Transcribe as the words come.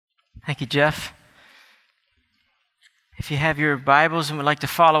Thank you, Jeff. If you have your Bibles and would like to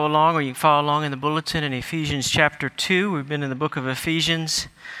follow along, or you can follow along in the bulletin in Ephesians chapter 2. We've been in the book of Ephesians,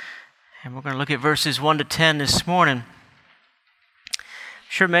 and we're going to look at verses 1 to 10 this morning. I'm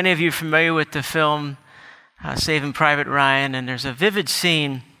sure many of you are familiar with the film Saving Private Ryan, and there's a vivid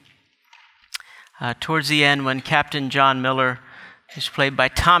scene towards the end when Captain John Miller, who's played by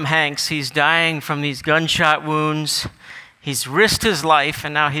Tom Hanks, he's dying from these gunshot wounds. He's risked his life,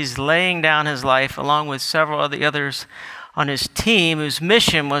 and now he's laying down his life along with several of the others on his team whose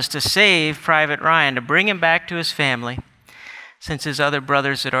mission was to save Private Ryan, to bring him back to his family, since his other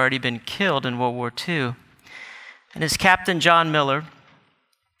brothers had already been killed in World War II. And as Captain John Miller,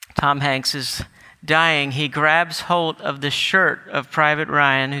 Tom Hanks, is dying, he grabs hold of the shirt of Private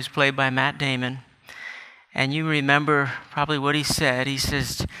Ryan, who's played by Matt Damon. And you remember probably what he said. He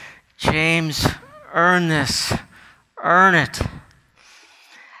says, "James, earn this. Earn it."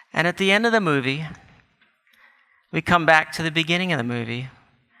 And at the end of the movie, we come back to the beginning of the movie,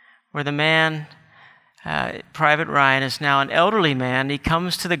 where the man, Private Ryan, is now an elderly man. He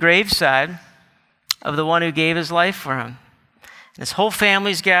comes to the graveside of the one who gave his life for him. And his whole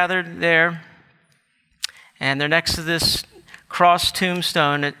family's gathered there, and they're next to this cross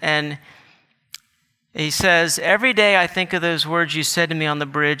tombstone, and he says, "Every day I think of those words you said to me on the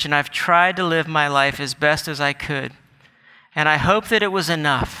bridge, and I've tried to live my life as best as I could. And I hope that it was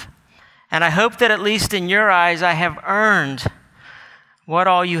enough. And I hope that at least in your eyes I have earned what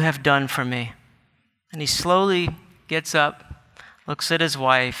all you have done for me." And he slowly gets up, looks at his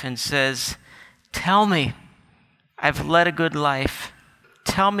wife, and says, "Tell me I've led a good life.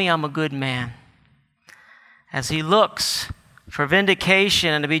 Tell me I'm a good man." As he looks for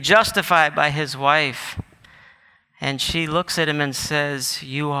vindication and to be justified by his wife, and she looks at him and says,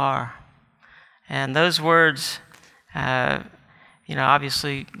 "You are." And those words,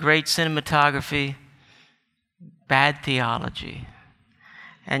 obviously great cinematography, bad theology.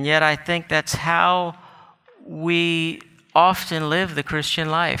 And yet I think that's how we often live the Christian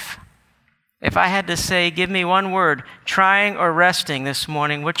life. If I had to say, give me one word, trying or resting this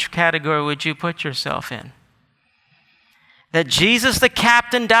morning, which category would you put yourself in? That Jesus the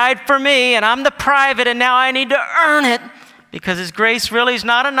captain died for me, and I'm the private, and now I need to earn it because his grace really is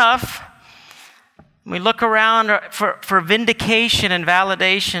not enough. We look around for vindication and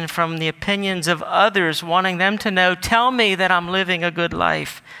validation from the opinions of others, wanting them to know, tell me that I'm living a good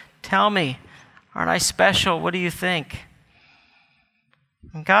life. Tell me, aren't I special? What do you think?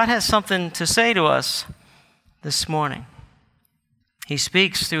 And God has something to say to us this morning. He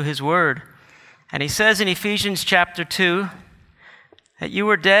speaks through his word. And he says in Ephesians chapter 2 that you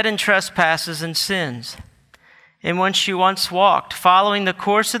were dead in trespasses and sins, in which you once walked, following the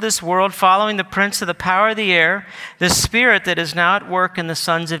course of this world, following the prince of the power of the air, the spirit that is now at work in the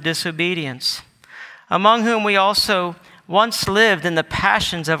sons of disobedience, among whom we also once lived in the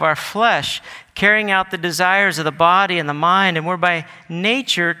passions of our flesh, carrying out the desires of the body and the mind, and were by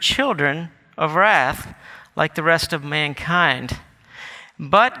nature children of wrath, like the rest of mankind.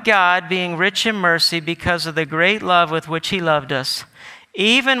 But God, being rich in mercy, because of the great love with which he loved us,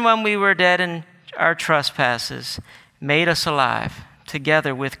 even when we were dead in our trespasses, made us alive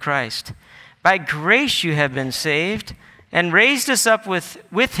together with Christ. By grace you have been saved, and raised us up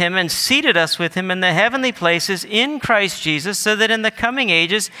with him, and seated us with him in the heavenly places in Christ Jesus, so that in the coming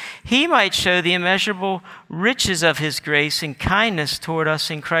ages he might show the immeasurable riches of his grace and kindness toward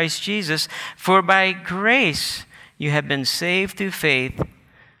us in Christ Jesus. For by grace you have been saved through faith,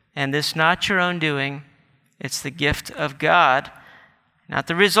 and this not your own doing, it's the gift of God, not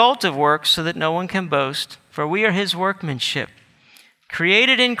the result of works, so that no one can boast. For we are his workmanship,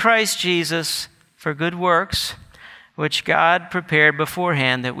 created in Christ Jesus for good works, which God prepared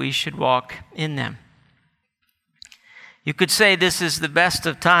beforehand that we should walk in them. You could say this is the best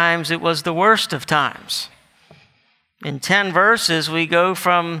of times, it was the worst of times. In 10 verses, we go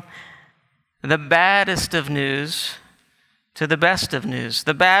from the baddest of news to the best of news,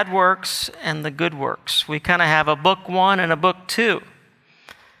 the bad works and the good works. We kind of have a book 1 and a book 2.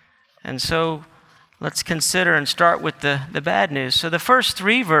 And so let's consider and start with the bad news. So the first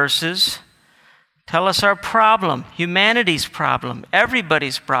 3 verses tell us our problem, humanity's problem,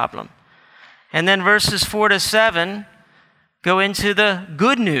 everybody's problem. And then verses 4 to 7 go into the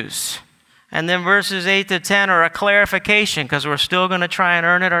good news. And then verses 8 to 10 are a clarification, because we're still going to try and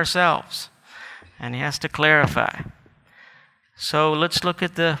earn it ourselves. And he has to clarify. So let's look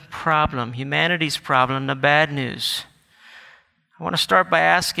at the problem, humanity's problem, the bad news. I want to start by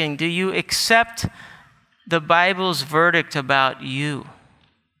asking, do you accept the Bible's verdict about you?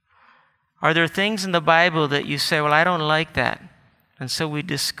 Are there things in the Bible that you say, well, I don't like that? And so we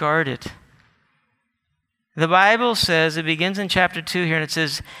discard it. The Bible says, it begins in chapter 2 here, and it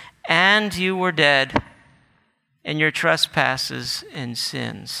says, and you were dead in your trespasses and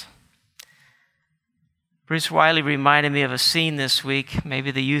sins. Bruce Wiley reminded me of a scene this week.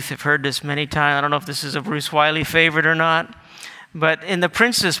 Maybe the youth have heard this many times. I don't know if this is a Bruce Wiley favorite or not. But in The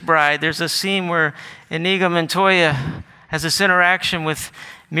Princess Bride, there's a scene where Inigo Montoya has this interaction with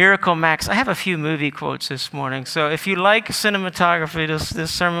Miracle Max. I have a few movie quotes this morning. So if you like cinematography,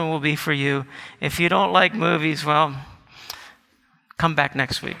 this sermon will be for you. If you don't like movies, well, come back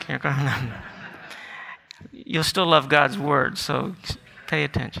next week. You'll still love God's word, so pay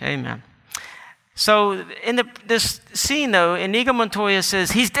attention. Amen. So in this scene, though, Inigo Montoya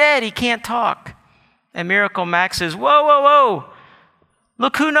says, he's dead, he can't talk. And Miracle Max says, whoa, whoa, whoa.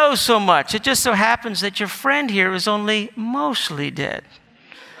 Look who knows so much. It just so happens that your friend here is only mostly dead.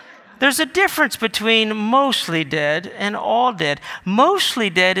 There's a difference between mostly dead and all dead. Mostly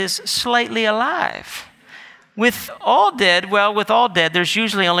dead is slightly alive. With all dead, there's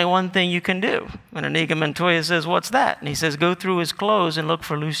usually only one thing you can do. And Inigo Montoya says, what's that? And he says, go through his clothes and look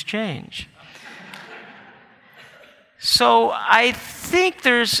for loose change. So I think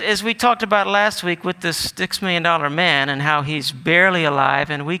there's, as we talked about last week with this $6 million man and how he's barely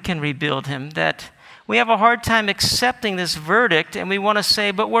alive and we can rebuild him, that we have a hard time accepting this verdict, and we want to say,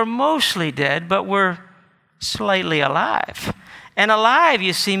 but we're mostly dead, but we're slightly alive. And alive,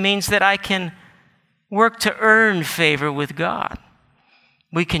 you see, means that I can work to earn favor with God.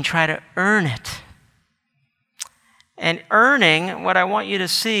 We can try to earn it. And earning, what I want you to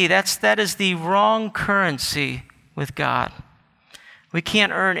see, that is the wrong currency with God. We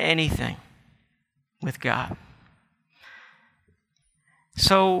can't earn anything with God.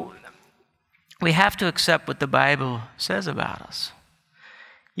 So we have to accept what the Bible says about us.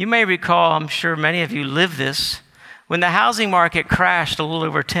 You may recall, I'm sure many of you lived this, when the housing market crashed a little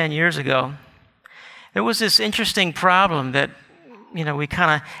over 10 years ago, there was this interesting problem that, we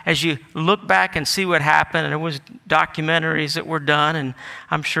kind of, as you look back and see what happened, and there was documentaries that were done, and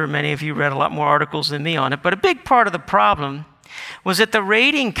I'm sure many of you read a lot more articles than me on it, but a big part of the problem was that the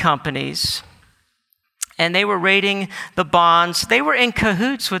rating companies, and they were rating the bonds, they were in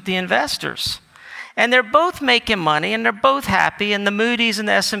cahoots with the investors. And they're both making money, and they're both happy, and the Moody's and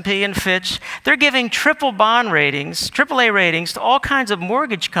the S&P and Fitch, they're giving AAA ratings to all kinds of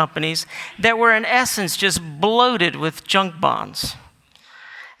mortgage companies that were in essence just bloated with junk bonds.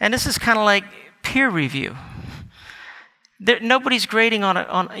 And this is kind of like peer review. Nobody's grading on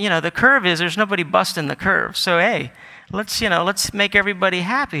the curve is there's nobody busting the curve. So hey, let's make everybody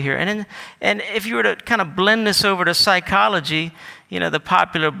happy here. And if you were to kind of blend this over to psychology, the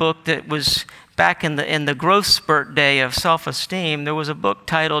popular book that was back in the growth spurt day of self-esteem, there was a book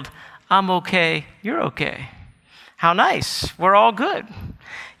titled, I'm okay, you're okay. How nice, we're all good.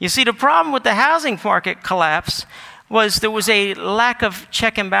 You see, the problem with the housing market collapse was there was a lack of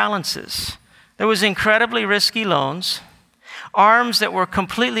check and balances. There was incredibly risky loans, arms that were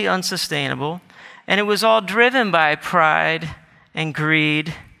completely unsustainable, and it was all driven by pride and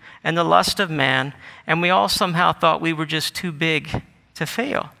greed and the lust of man, and we all somehow thought we were just too big to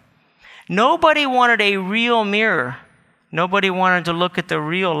fail. Nobody wanted a real mirror. Nobody wanted to look at the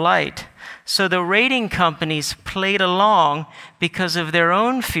real light. So the rating companies played along because of their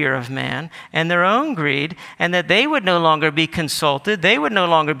own fear of man and their own greed, and that they would no longer be consulted, they would no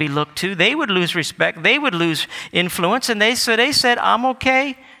longer be looked to, they would lose respect, they would lose influence, and they said, I'm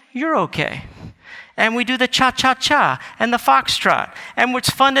okay, you're okay. And we do the cha-cha-cha and the foxtrot, and it's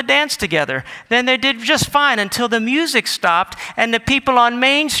fun to dance together. Then they did just fine until the music stopped and the people on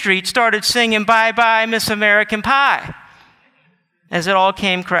Main Street started singing Bye-Bye Miss American Pie as it all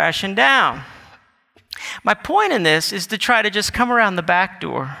came crashing down. My point in this is to try to just come around the back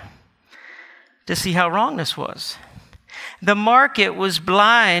door to see how wrong this was. The market was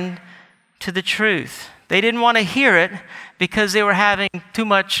blind to the truth. They didn't want to hear it because they were having too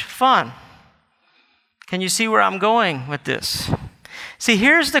much fun. Can you see where I'm going with this? See,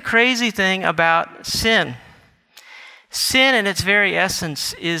 here's the crazy thing about sin. Sin in its very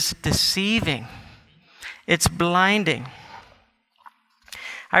essence is deceiving. It's blinding.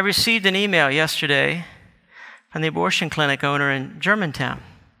 I received an email yesterday from the abortion clinic owner in Germantown.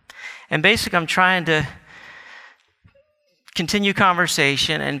 And basically, I'm trying to continue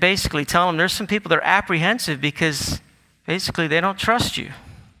conversation and basically tell them there's some people that are apprehensive because basically they don't trust you.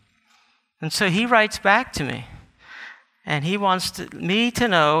 And so he writes back to me. And he wants me to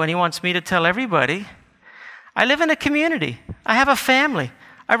know, and he wants me to tell everybody, I live in a community. I have a family.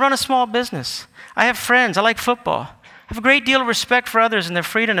 I run a small business. I have friends. I like football. Have a great deal of respect for others and their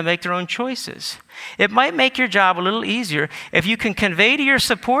freedom to make their own choices. It might make your job a little easier if you can convey to your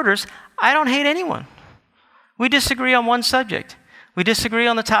supporters, I don't hate anyone. We disagree on one subject. We disagree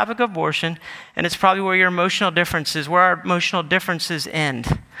on the topic of abortion, and it's probably where our emotional differences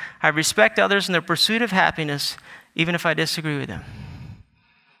end. I respect others in their pursuit of happiness, even if I disagree with them.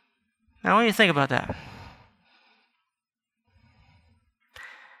 Now, I want you to think about that.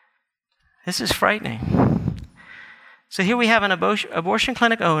 This is frightening. So here we have an abortion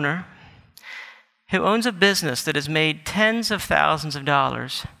clinic owner who owns a business that has made tens of thousands of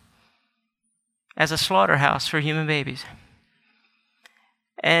dollars as a slaughterhouse for human babies.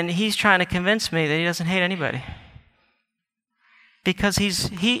 And he's trying to convince me that he doesn't hate anybody. Because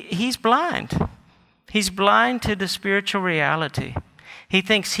he's blind. He's blind to the spiritual reality. He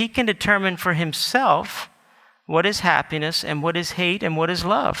thinks he can determine for himself what is happiness and what is hate and what is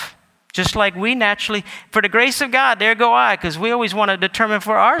love. Just like we naturally, for the grace of God, there go I, because we always want to determine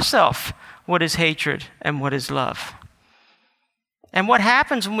for ourselves what is hatred and what is love. And what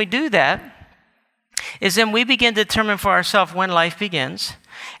happens when we do that is then we begin to determine for ourselves when life begins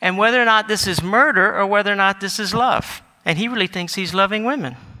and whether or not this is murder or whether or not this is love. And he really thinks he's loving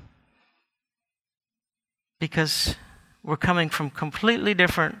women because we're coming from completely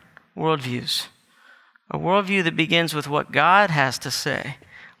different worldviews. A worldview that begins with what God has to say,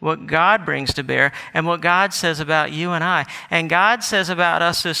 what God brings to bear, and what God says about you and I. And God says about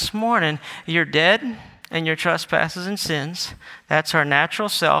us this morning, you're dead in your trespasses and sins. That's our natural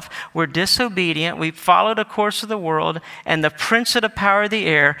self. We're disobedient. We follow the course of the world and the prince of the power of the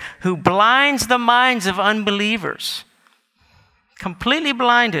air who blinds the minds of unbelievers. Completely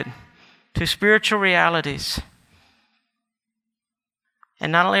blinded to spiritual realities.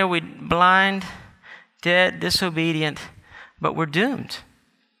 And not only are we blind, dead, disobedient, but we're doomed.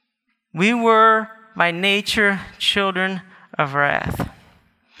 We were, by nature, children of wrath.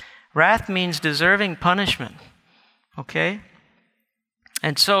 Wrath means deserving punishment, okay?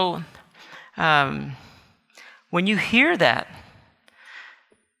 And so, when you hear that,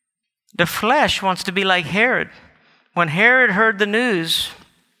 the flesh wants to be like Herod. When Herod heard the news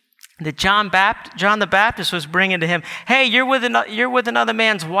that John the Baptist was bringing to him, hey, you're with another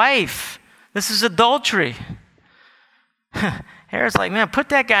man's wife. This is adultery. Herod's like, man, put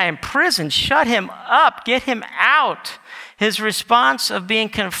that guy in prison, shut him up, get him out. His response of being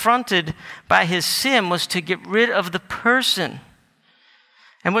confronted by his sin was to get rid of the person.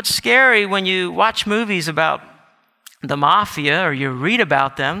 And what's scary when you watch movies about the mafia or you read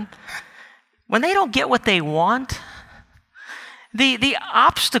about them, when they don't get what they want, the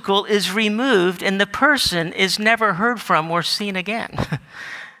obstacle is removed and the person is never heard from or seen again.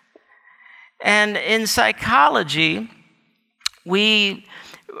 And in psychology,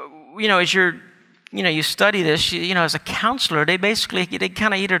 as you study this, as a counselor, they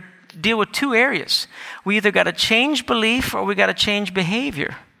kind of either deal with two areas. We either got to change belief or we got to change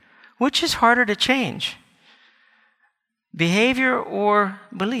behavior. Which is harder to change? Behavior or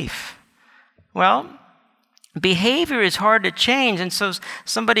belief? Well, behavior is hard to change, and so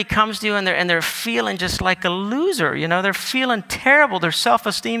somebody comes to you and they're feeling just like a loser, they're feeling terrible, their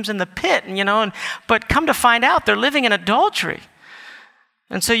self-esteem's in the pit, but come to find out they're living in adultery.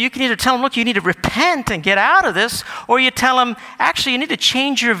 And so you can either tell them, look, you need to repent and get out of this, or you tell them, actually, you need to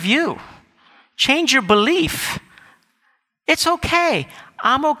change your view, change your belief. It's okay.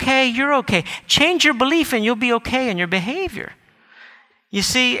 I'm okay. You're okay. Change your belief and you'll be okay in your behavior. You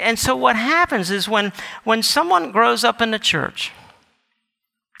see, and so what happens is when someone grows up in the church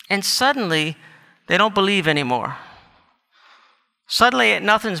and suddenly they don't believe anymore, suddenly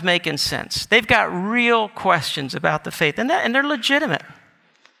nothing's making sense. They've got real questions about the faith, and they're legitimate.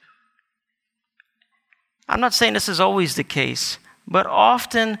 I'm not saying this is always the case, but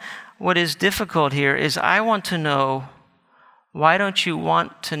often what is difficult here is I want to know, why don't you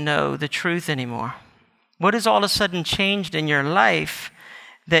want to know the truth anymore? What has all of a sudden changed in your life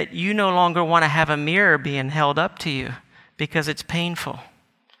that you no longer want to have a mirror being held up to you because it's painful?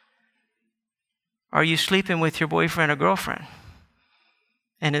 Are you sleeping with your boyfriend or girlfriend?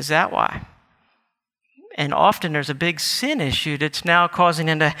 And is that why? And often there's a big sin issue that's now causing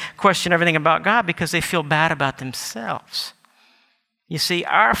them to question everything about God because they feel bad about themselves. You see,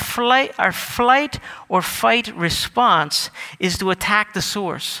 our flight or fight response is to attack the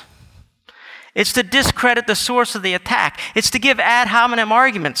source. It's to discredit the source of the attack. It's to give ad hominem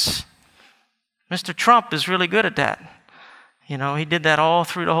arguments. Mr. Trump is really good at that. He did that all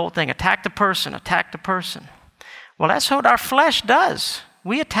through the whole thing. Attack the person, attack the person. Well, that's what our flesh does.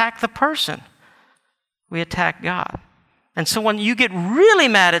 We attack the person. We attack God. And so when you get really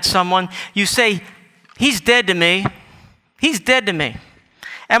mad at someone, you say, he's dead to me. He's dead to me.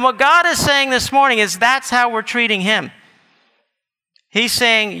 And what God is saying this morning is that's how we're treating him. He's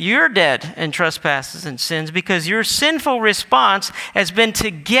saying you're dead in trespasses and sins because your sinful response has been to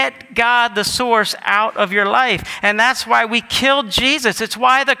get God, the source, out of your life. And that's why we killed Jesus. It's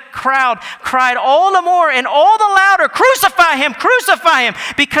why the crowd cried all the more and all the louder, crucify him,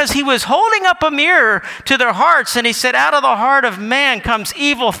 because he was holding up a mirror to their hearts. And he said, out of the heart of man comes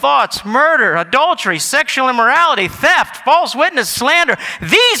evil thoughts, murder, adultery, sexual immorality, theft, false witness, slander.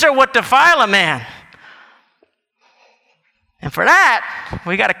 These are what defile a man. And for that,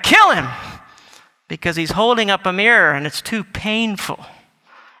 we got to kill him because he's holding up a mirror and it's too painful.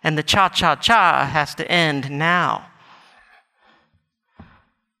 And the cha-cha-cha has to end now.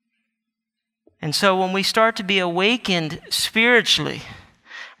 And so when we start to be awakened spiritually,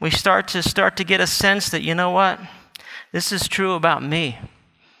 we start to get a sense that, you know what? This is true about me.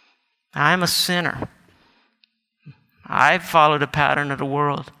 I'm a sinner. I've followed a pattern of the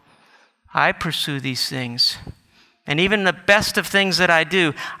world. I pursue these things. And even the best of things that I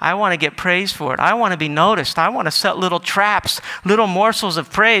do, I want to get praise for it. I want to be noticed. I want to set little traps, little morsels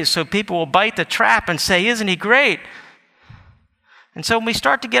of praise so people will bite the trap and say, isn't he great? And so when we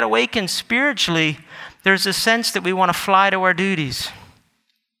start to get awakened spiritually, there's a sense that we want to fly to our duties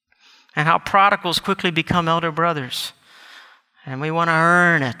and how prodigals quickly become elder brothers. And we want to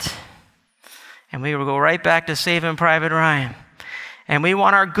earn it. And we will go right back to Saving Private Ryan. And we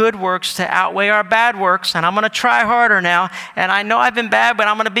want our good works to outweigh our bad works. And I'm going to try harder now. And I know I've been bad, but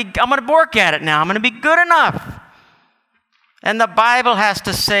I'm going to work at it now. I'm going to be good enough. And the Bible has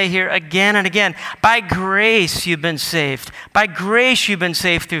to say here again and again, by grace you've been saved. By grace you've been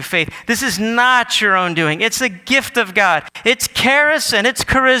saved through faith. This is not your own doing. It's a gift of God. It's charis and it's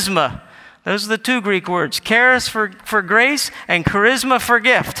charisma. Those are the two Greek words. Charis for grace and charisma for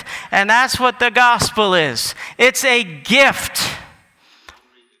gift. And that's what the gospel is. It's a gift.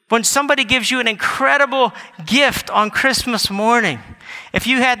 When somebody gives you an incredible gift on Christmas morning, if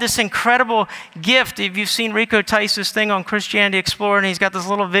you had this incredible gift, if you've seen Rico Tice's thing on Christianity Explorer, and he's got this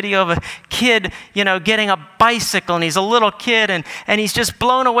little video of a kid, getting a bicycle, and he's a little kid, and he's just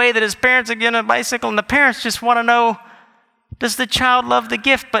blown away that his parents are getting a bicycle, and the parents just want to know, does the child love the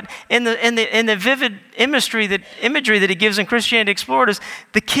gift? But in the vivid imagery that he gives in Christianity Explored is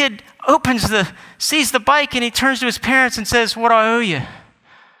the kid sees the bike, and he turns to his parents and says, what do I owe you?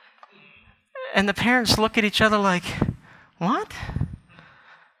 And the parents look at each other like, what?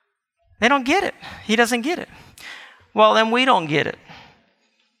 They don't get it. He doesn't get it. Well, then we don't get it.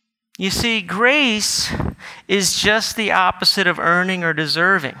 You see, grace is just the opposite of earning or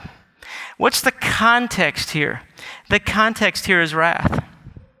deserving. What's the context here? The context here is wrath.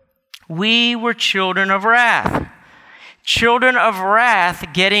 We were children of wrath. Children of wrath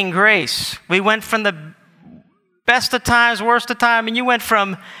getting grace. We went from the best of times, worst of time, and you went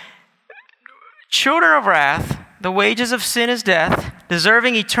from children of wrath, the wages of sin is death,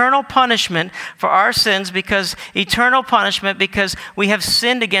 deserving eternal punishment for our sins because we have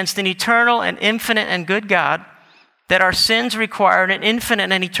sinned against an eternal and infinite and good God, that our sins required an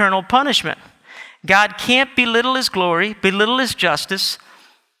infinite and eternal punishment. God can't belittle his glory, belittle his justice,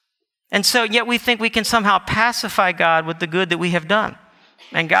 and so yet we think we can somehow pacify God with the good that we have done.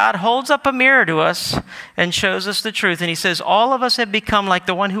 And God holds up a mirror to us and shows us the truth. And he says, all of us have become like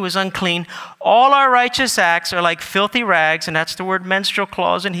the one who is unclean. All our righteous acts are like filthy rags. And that's the word menstrual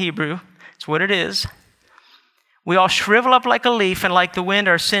clause in Hebrew. It's what it is. We all shrivel up like a leaf, and like the wind,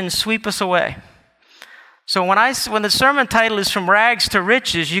 our sins sweep us away. So when the sermon title is From Rags to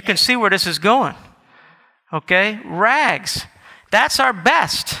Riches, you can see where this is going. Okay? Rags. That's our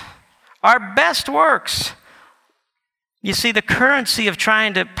best. Our best works. You see, the currency of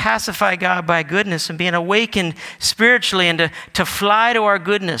trying to pacify God by goodness and being awakened spiritually and to fly to our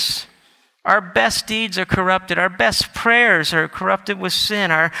goodness. Our best deeds are corrupted. Our best prayers are corrupted with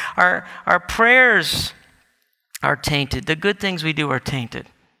sin. Our prayers are tainted. The good things we do are tainted.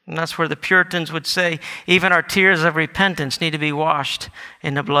 And that's where the Puritans would say, even our tears of repentance need to be washed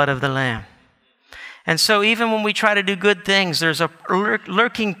in the blood of the Lamb. And so even when we try to do good things, there's a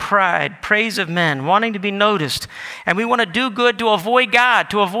lurking pride, praise of men, wanting to be noticed. And we want to do good to avoid God,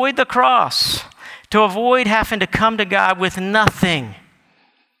 to avoid the cross, to avoid having to come to God with nothing.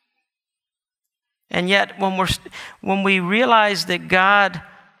 And yet when we realize that God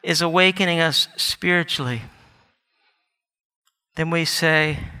is awakening us spiritually, then we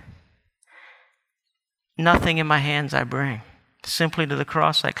say, nothing in my hands I bring, simply to the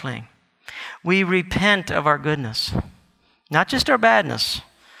cross I cling. We repent of our goodness, not just our badness,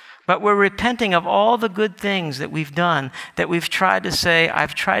 but we're repenting of all the good things that we've done, that we've tried to say,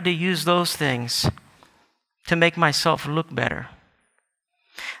 I've tried to use those things to make myself look better.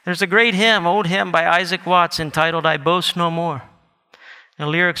 There's a great hymn, old hymn by Isaac Watts entitled, I Boast No More. The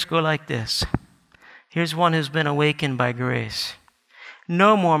lyrics go like this. Here's one who's been awakened by grace.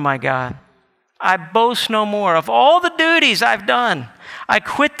 No more, my God. I boast no more of all the duties I've done. I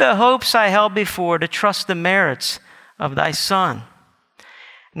quit the hopes I held before to trust the merits of thy Son.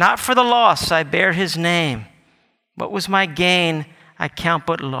 Not for the loss I bear his name. What was my gain I count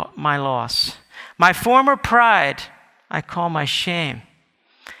but my loss. My former pride I call my shame,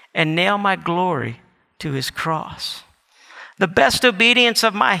 and nail my glory to his cross. The best obedience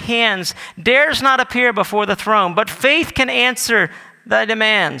of my hands dares not appear before the throne, but faith can answer thy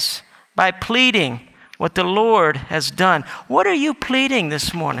demands by pleading what the Lord has done. What are you pleading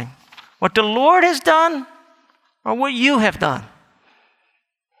this morning? What the Lord has done or what you have done?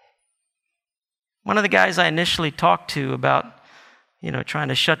 One of the guys I initially talked to about, trying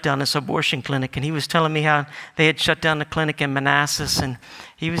to shut down this abortion clinic, and he was telling me how they had shut down the clinic in Manassas, and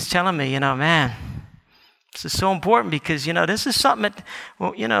he was telling me, man, this is so important because, this is something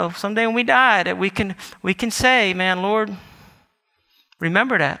that, someday when we die, that we can say, man, Lord,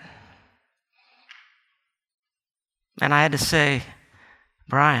 remember that. And I had to say,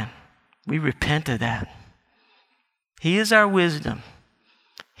 Brian, we repent of that. He is our wisdom.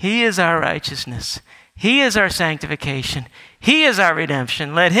 He is our righteousness. He is our sanctification. He is our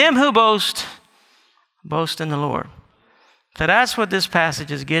redemption. Let him who boasts, boast in the Lord. So that's what this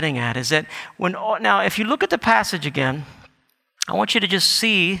passage is getting at, is that now if you look at the passage again, I want you to just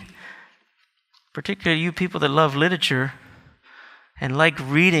see, particularly you people that love literature and like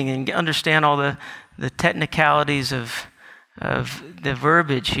reading and understand all the technicalities of the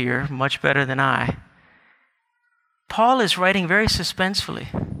verbiage here much better than I. Paul is writing very suspensefully.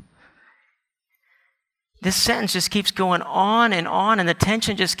 This sentence just keeps going on, and the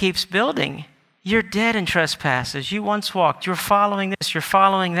tension just keeps building. You're dead in trespasses. You once walked. You're following this. You're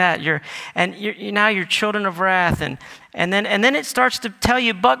following that. Now you're children of wrath. And then it starts to tell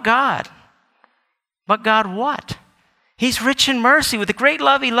you, but God. But God what? He's rich in mercy. With the great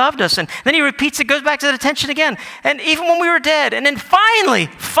love he loved us. And then he repeats it, goes back to the tension again. And even when we were dead. And then finally,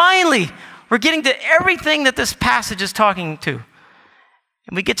 we're getting to everything that this passage is talking to.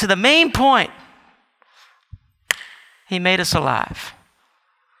 And we get to the main point. He made us alive.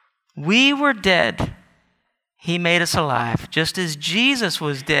 We were dead. He made us alive. Just as Jesus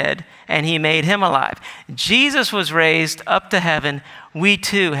was dead and he made him alive. Jesus was raised up to heaven. We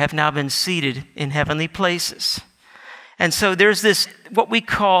too have now been seated in heavenly places. And so there's this, what we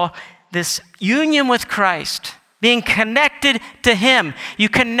call this union with Christ, being connected to him. You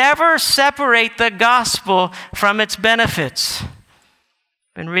can never separate the gospel from its benefits. I've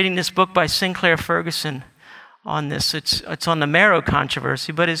been reading this book by Sinclair Ferguson on this. It's on the marrow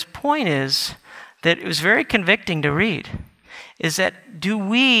controversy, but his point is that it was very convicting to read, is that do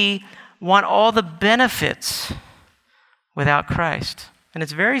we want all the benefits without Christ? And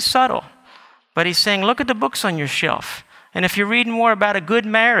it's very subtle, but he's saying, look at the books on your shelf. And if you're reading more about a good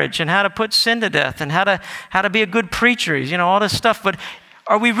marriage and how to put sin to death and how to be a good preacher, all this stuff, but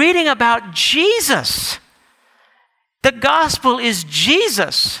are we reading about Jesus? The gospel is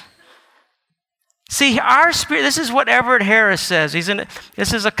Jesus. See, our spirit, this is what Everett Harris says.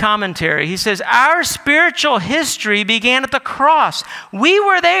 This is a commentary. He says, our spiritual history began at the cross. We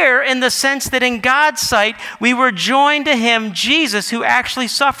were there in the sense that in God's sight, we were joined to him, Jesus, who actually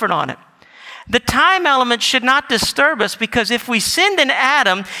suffered on it. The time element should not disturb us because if we sinned in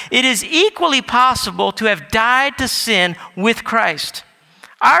Adam, it is equally possible to have died to sin with Christ.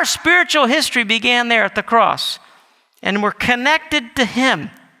 Our spiritual history began there at the cross, and we're connected to him.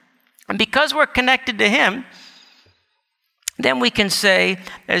 And because we're connected to him, then we can say,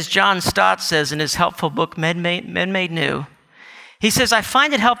 as John Stott says in his helpful book, Men Made New, he says, I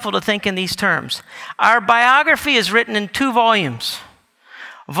find it helpful to think in these terms. Our biography is written in 2 volumes.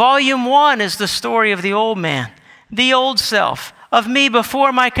 Volume 1 is the story of the old man, the old self, of me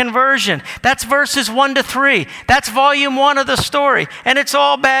before my conversion. That's verses 1 to 3. That's volume 1 of the story, and it's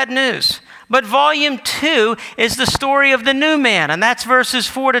all bad news. But volume 2 is the story of the new man, and that's verses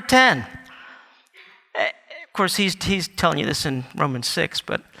 4 to 10. Of course, he's telling you this in Romans 6,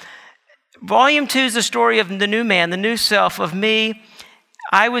 but volume 2 is the story of the new man, the new self of me.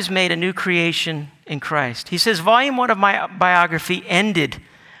 I was made a new creation in Christ. He says, volume 1 of my biography ended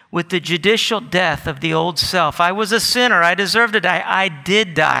with the judicial death of the old self. I was a sinner. I deserved to die. I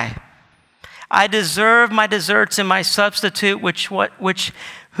did die. I deserve my deserts and my substitute,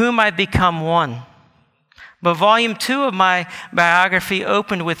 whom I become one. But volume 2 of my biography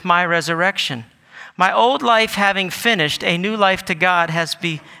opened with my resurrection. My old life having finished, a new life to God has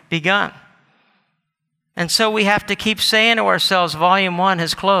begun. And so we have to keep saying to ourselves, Volume 1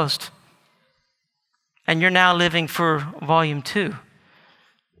 has closed. And you're now living for Volume 2.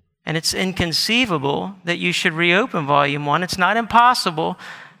 And it's inconceivable that you should reopen Volume 1. It's not impossible.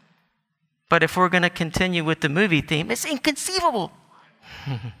 But if we're going to continue with the movie theme, it's inconceivable.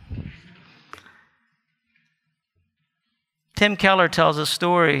 Tim Keller tells a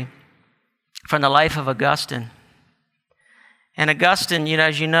story from the life of Augustine. And Augustine,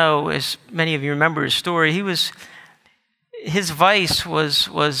 as you know, as many of you remember his story, his vice was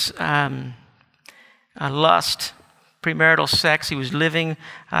lust, premarital sex. He was living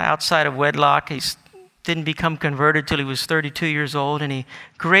outside of wedlock. He didn't become converted till he was 32 years old, and he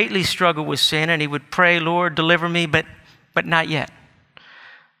greatly struggled with sin, and he would pray, Lord, deliver me, but not yet.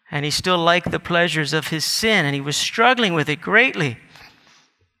 And he still liked the pleasures of his sin, and he was struggling with it greatly.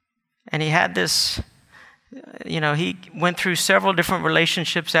 And he had this, he went through several different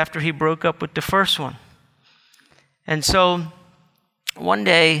relationships after he broke up with the first one. And so one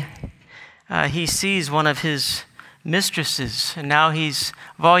day he sees one of his mistresses, and now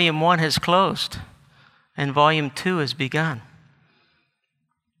Volume 1 has closed, and Volume 2 has begun.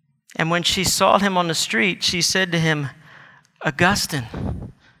 And when she saw him on the street, she said to him,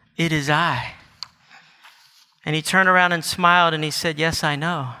 Augustine, it is I. And he turned around and smiled, and he said, yes, I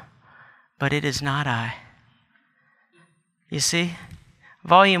know, but it is not I. You see,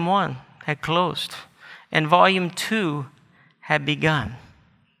 Volume 1 had closed, and Volume 2 had begun.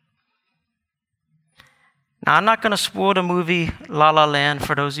 Now, I'm not going to spoil the movie La La Land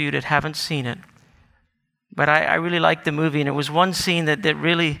for those of you that haven't seen it, but I really liked the movie, and it was one scene that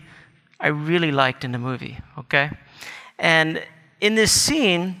I really liked in the movie, okay? And in this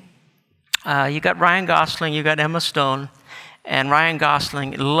scene, you got Ryan Gosling, you got Emma Stone, and Ryan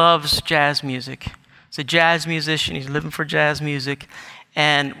Gosling loves jazz music. He's a jazz musician. He's living for jazz music.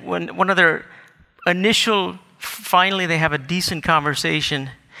 And when one of their finally they have a decent conversation,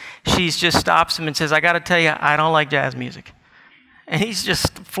 she just stops him and says, I got to tell you, I don't like jazz music. And he's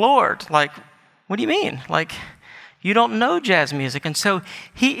just floored. Like, what do you mean? Like, you don't know jazz music. And so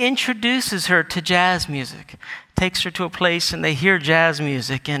he introduces her to jazz music, takes her to a place and they hear jazz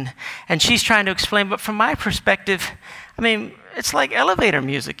music. And she's trying to explain, but from my perspective, it's like elevator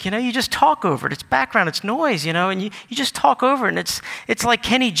music, you just talk over it. It's background, it's noise, and you just talk over it. And it's like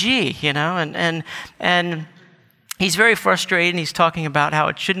Kenny G, and he's very frustrated, and he's talking about how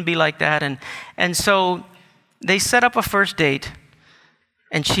it shouldn't be like that. And so they set up a first date,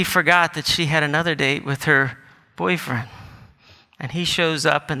 and she forgot that she had another date with her boyfriend. And he shows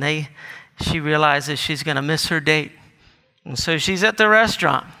up, and she realizes she's going to miss her date. And so she's at the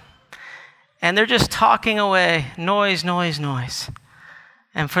restaurant, and they're just talking away, noise, noise, noise.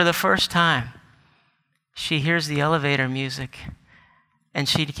 And for the first time, she hears the elevator music, and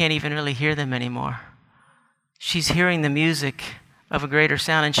she can't even really hear them anymore. She's hearing the music of a greater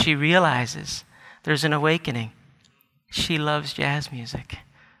sound, and she realizes there's an awakening. She loves jazz music.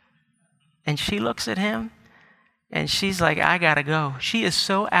 And she looks at him, and she's like, I gotta go. She is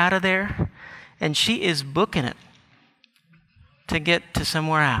so out of there, and she is booking it to get to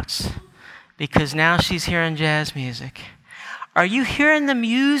somewhere else, because now she's hearing jazz music. Are you hearing the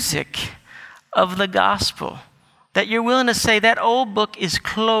music of the gospel that you're willing to say that old book is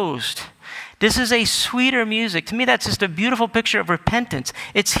closed? This is a sweeter music. To me, that's just a beautiful picture of repentance.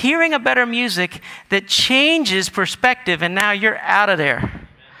 It's hearing a better music that changes perspective, and now you're out of there.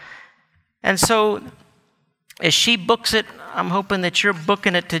 And so as she books it, I'm hoping that you're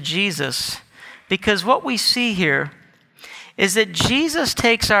booking it to Jesus, because what we see here is that Jesus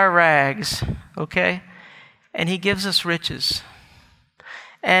takes our rags, okay, and he gives us riches.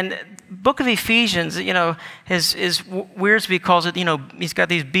 And book of Ephesians, as Wearsby calls it, he's got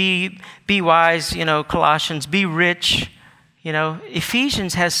these be wise, Colossians, be rich.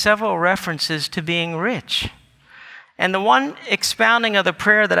 Ephesians has several references to being rich. And the one expounding of the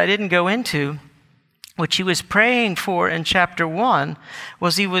prayer that I didn't go into, which he was praying for in chapter 1,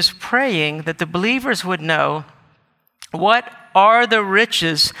 was he was praying that the believers would know what are the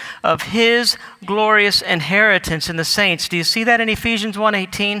riches of his glorious inheritance in the saints. Do you see that in Ephesians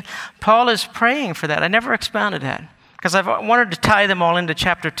 1:18? Paul is praying for that. I never expounded that because I wanted to tie them all into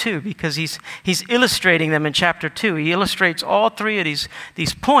chapter 2, because he's illustrating them in chapter 2. He illustrates all three of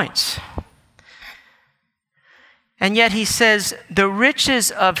these points. And yet he says the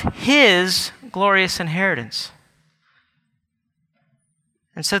riches of his glorious inheritance.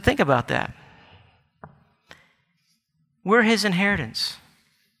 And so think about that. We're his inheritance.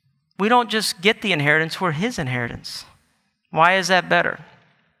 We don't just get the inheritance, we're his inheritance. Why is that better?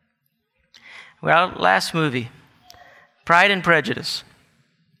 Well, last movie, Pride and Prejudice.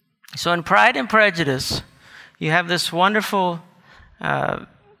 So in Pride and Prejudice, you have this wonderful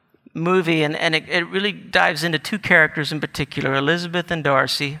movie, and it really dives into two characters in particular, Elizabeth and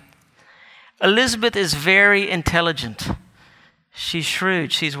Darcy. Elizabeth is very intelligent. She's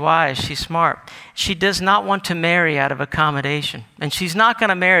shrewd, she's wise, she's smart. She does not want to marry out of accommodation. And she's not going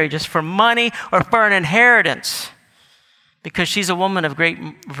to marry just for money or for an inheritance, because she's a woman of great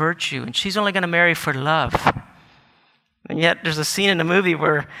virtue, and she's only going to marry for love. And yet there's a scene in the movie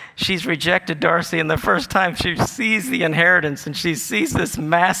where she's rejected Darcy, and the first time she sees the inheritance and she sees this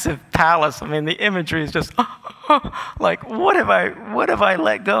massive palace. I mean, the imagery is just like, what have I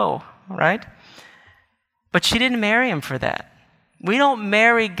let go, right? But she didn't marry him for that. We don't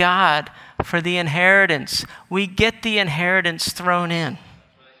marry God for the inheritance. We get the inheritance thrown in.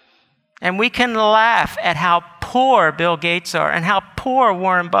 And we can laugh at how poor Bill Gates are and how poor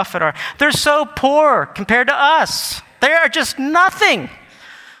Warren Buffett are. They're so poor compared to us. They are just nothing.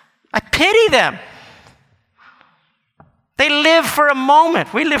 I pity them. They live for a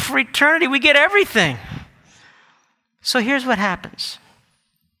moment. We live for eternity. We get everything. So here's what happens.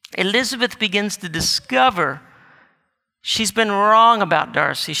 Elizabeth begins to discover she's been wrong about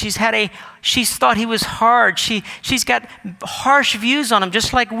Darcy. She's thought he was hard. She's got harsh views on him,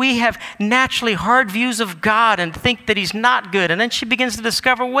 just like we have naturally hard views of God and think that he's not good. And then she begins to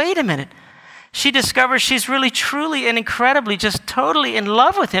discover, wait a minute. She discovers she's really, truly, and incredibly, just totally in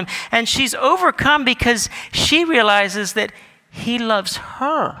love with him. And she's overcome because she realizes that he loves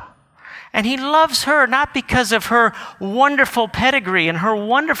her. And he loves her not because of her wonderful pedigree and her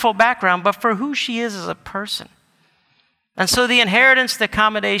wonderful background, but for who she is as a person. And so the inheritance, the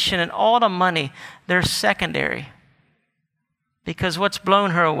accommodation, and all the money, they're secondary. Because what's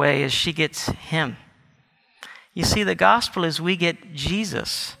blown her away is she gets him. You see, the gospel is we get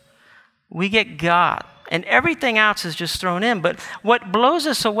Jesus. We get God. And everything else is just thrown in. But what blows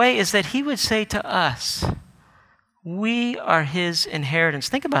us away is that he would say to us, we are his inheritance.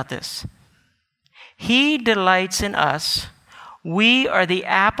 Think about this. He delights in us. We are the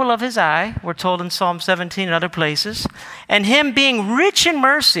apple of his eye, we're told in Psalm 17 and other places. And him being rich in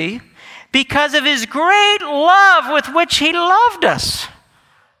mercy because of his great love with which he loved us.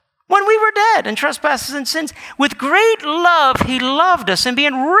 When we were dead in trespasses and sins, with great love he loved us, and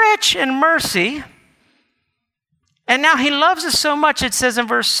being rich in mercy. And now he loves us so much, it says in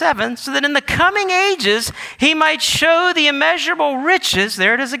verse 7, so that in the coming ages he might show the immeasurable riches,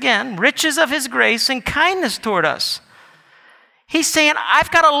 there it is again, riches of his grace and kindness toward us. He's saying,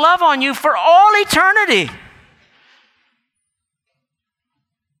 I've got a love on you for all eternity.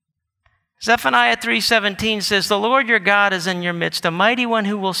 Zephaniah 3:17 says, the Lord your God is in your midst, a mighty one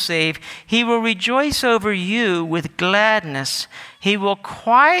who will save. He will rejoice over you with gladness. He will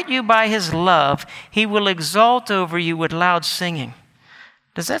quiet you by his love. He will exult over you with loud singing.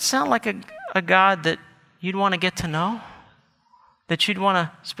 Does that sound like a God that you'd want to get to know? That you'd want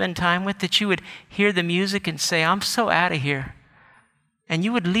to spend time with? That you would hear the music and say, I'm so out of here. And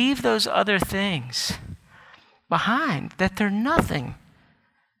you would leave those other things behind, that they're nothing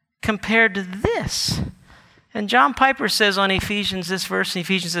compared to this. And John Piper says on Ephesians, this verse in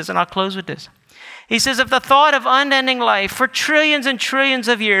Ephesians says, and I'll close with this. He says, if the thought of unending life for trillions and trillions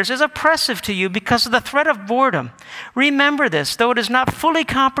of years is oppressive to you because of the threat of boredom, remember this, though it is not fully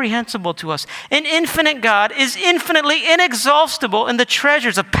comprehensible to us. An infinite God is infinitely inexhaustible in the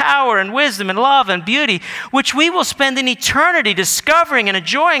treasures of power and wisdom and love and beauty, which we will spend in eternity discovering and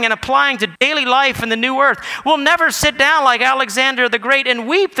enjoying and applying to daily life in the new earth. We'll never sit down like Alexander the Great and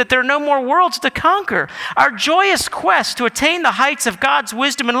weep that there are no more worlds to conquer. Our joyous quest to attain the heights of God's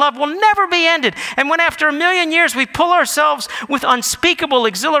wisdom and love will never be ended. And when after 1,000,000 years we pull ourselves with unspeakable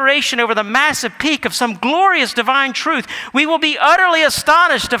exhilaration over the massive peak of some glorious divine truth, we will be utterly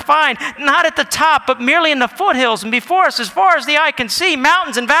astonished to find, not at the top, but merely in the foothills and before us, as far as the eye can see,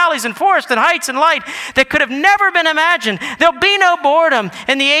 mountains and valleys and forests and heights and light that could have never been imagined. There'll be no boredom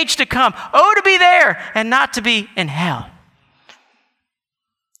in the age to come. Oh, to be there and not to be in hell.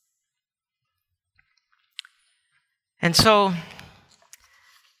 And so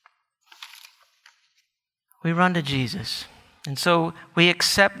we run to Jesus. And so we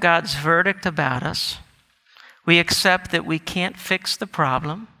accept God's verdict about us. We accept that we can't fix the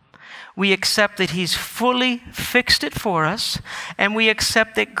problem. We accept that he's fully fixed it for us. And we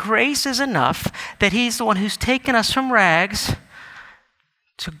accept that grace is enough, that he's the one who's taken us from rags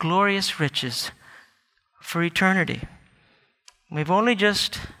to glorious riches for eternity. We've only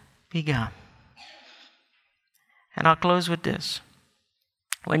just begun. And I'll close with this.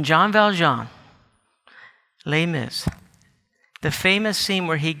 When Jean Valjean, Les Mis, the famous scene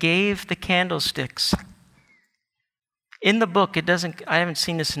where he gave the candlesticks In the book, I haven't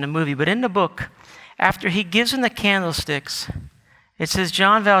seen this in the movie, but in the book, after he gives him the candlesticks, it says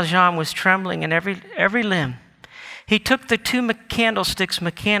Jean Valjean was trembling in every limb. He took the two candlesticks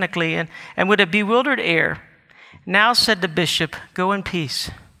mechanically and with a bewildered air, "Now," said the bishop, "go in peace.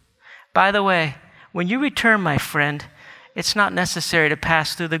 By the way, when you return, my friend, it's not necessary to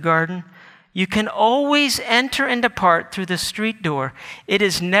pass through the garden. You can always enter and depart through the street door. It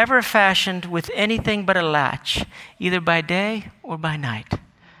is never fashioned with anything but a latch, either by day or by night.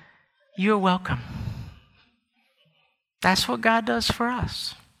 You're welcome." That's what God does for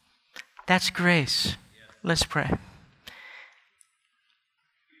us. That's grace. Let's pray.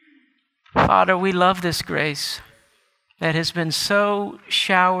 Father, we love this grace that has been so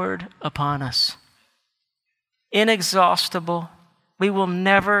showered upon us. Inexhaustible. We will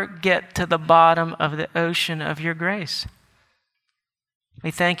never get to the bottom of the ocean of your grace.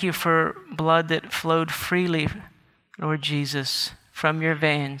 We thank you for blood that flowed freely, Lord Jesus, from your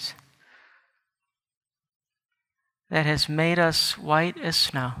veins, that has made us white as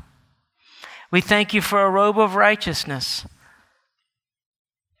snow. We thank you for a robe of righteousness,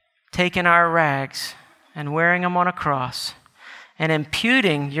 taking our rags and wearing them on a cross and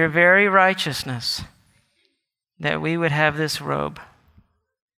imputing your very righteousness, that we would have this robe.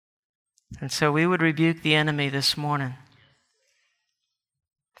 And so we would rebuke the enemy this morning.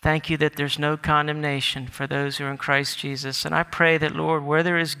 Thank you that there's no condemnation for those who are in Christ Jesus. And I pray that, Lord, where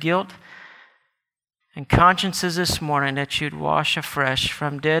there is guilt and consciences this morning, that you'd wash afresh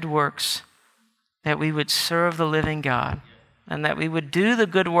from dead works, that we would serve the living God, and that we would do the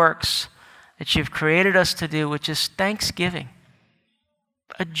good works that you've created us to do, which is thanksgiving,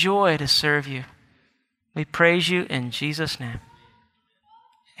 a joy to serve you. We praise you in Jesus' name.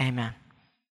 Amen.